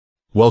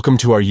Welcome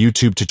to our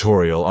YouTube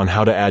tutorial on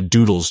how to add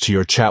doodles to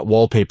your chat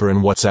wallpaper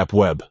in WhatsApp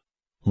Web.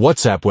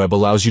 WhatsApp Web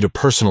allows you to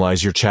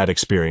personalize your chat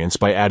experience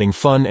by adding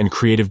fun and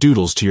creative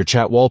doodles to your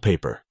chat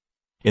wallpaper.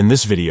 In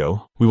this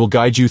video, we will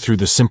guide you through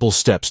the simple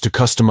steps to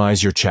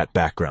customize your chat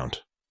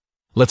background.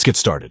 Let's get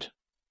started.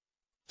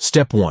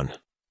 Step 1.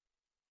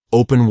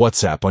 Open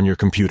WhatsApp on your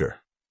computer.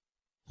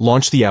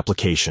 Launch the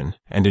application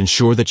and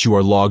ensure that you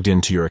are logged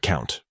into your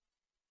account.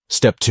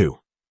 Step 2.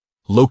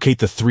 Locate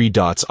the three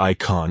dots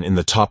icon in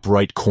the top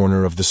right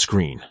corner of the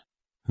screen.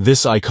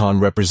 This icon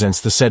represents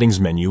the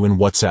settings menu in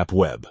WhatsApp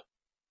Web.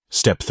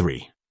 Step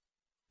 3.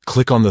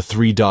 Click on the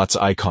three dots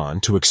icon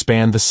to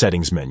expand the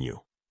settings menu.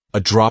 A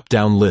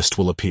drop-down list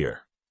will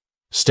appear.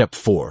 Step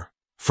 4.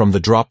 From the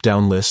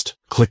drop-down list,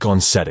 click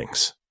on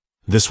Settings.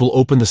 This will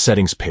open the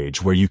settings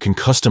page where you can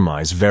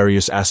customize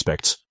various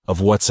aspects of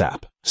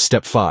WhatsApp.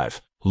 Step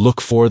 5. Look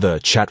for the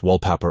Chat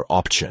Wallpaper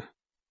option.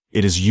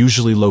 It is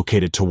usually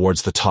located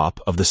towards the top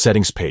of the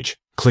settings page.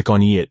 Click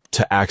on it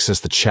to access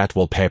the chat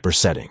wallpaper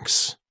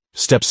settings.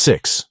 Step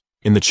 6.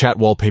 In the chat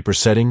wallpaper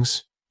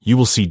settings, you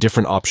will see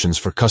different options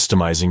for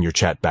customizing your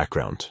chat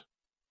background.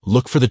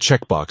 Look for the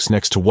checkbox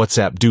next to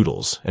WhatsApp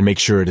Doodles and make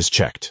sure it is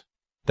checked.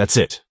 That's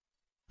it.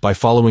 By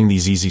following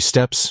these easy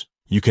steps,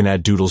 you can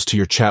add doodles to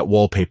your chat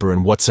wallpaper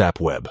in WhatsApp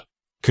Web.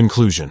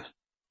 Conclusion.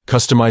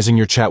 Customizing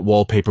your chat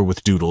wallpaper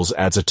with doodles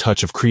adds a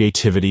touch of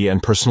creativity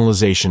and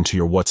personalization to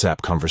your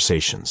WhatsApp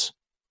conversations.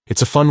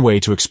 It's a fun way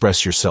to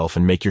express yourself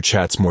and make your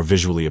chats more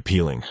visually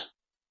appealing.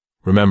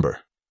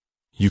 Remember,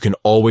 you can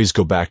always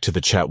go back to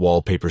the chat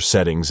wallpaper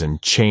settings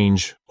and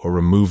change or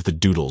remove the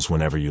doodles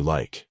whenever you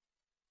like.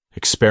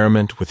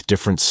 Experiment with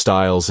different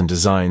styles and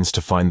designs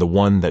to find the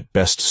one that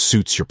best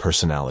suits your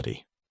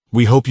personality.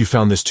 We hope you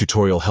found this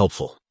tutorial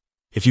helpful.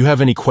 If you have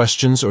any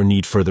questions or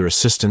need further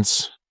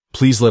assistance,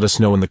 please let us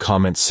know in the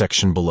comments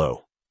section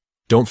below.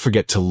 Don't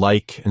forget to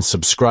like and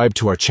subscribe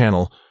to our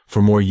channel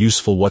for more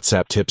useful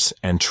WhatsApp tips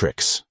and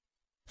tricks.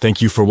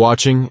 Thank you for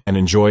watching and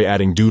enjoy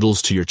adding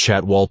doodles to your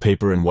chat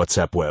wallpaper in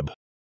WhatsApp Web.